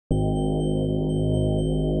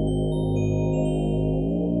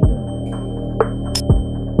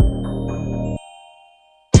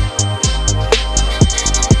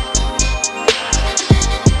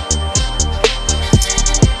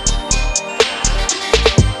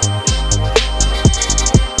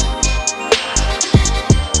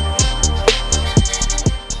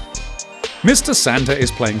Mr. Santa is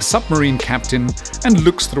playing submarine captain and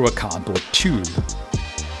looks through a cardboard tube.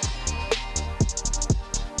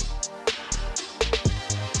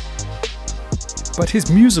 But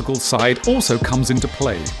his musical side also comes into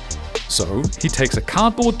play. So he takes a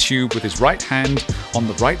cardboard tube with his right hand on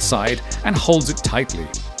the right side and holds it tightly.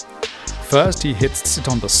 First he hits it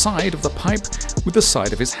on the side of the pipe with the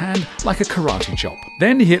side of his hand like a karate chop.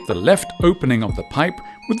 Then he hit the left opening of the pipe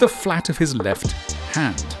with the flat of his left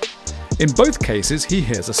hand. In both cases he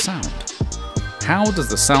hears a sound. How does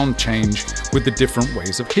the sound change with the different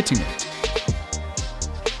ways of hitting it?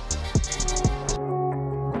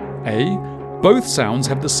 A. Both sounds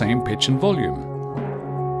have the same pitch and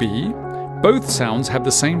volume. B. Both sounds have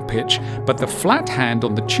the same pitch, but the flat hand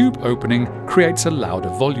on the tube opening creates a louder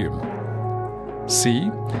volume.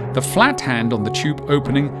 C. The flat hand on the tube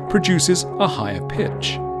opening produces a higher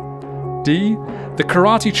pitch. D. The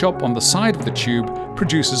karate chop on the side of the tube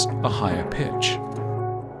produces a higher pitch.